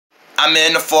I'm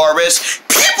in the forest.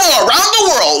 People around the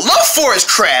world love forest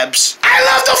crabs. I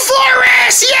love the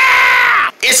forest,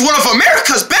 yeah! It's one of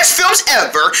America's best films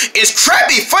ever. It's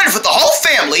Krabby Fun for the whole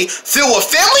family, filled with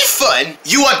family fun.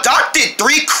 You adopted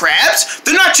 3 crabs?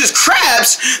 They're not just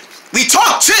crabs. We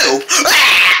talk too.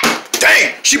 Ah!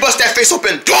 Dang, she bust that face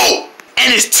open. Go!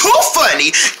 And it's too funny.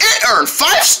 It earned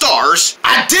 5 stars.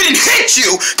 I didn't hit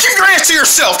you. Keep your hands to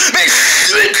yourself.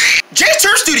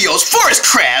 J-Turn Studios Forest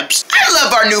Crabs. I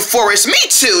love our new forest. Me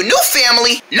too. New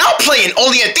family. Now playing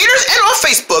only in theaters and on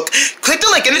Facebook. Click the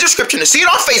link in the description to see it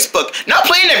on Facebook. Now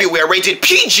playing everywhere. Rated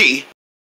PG.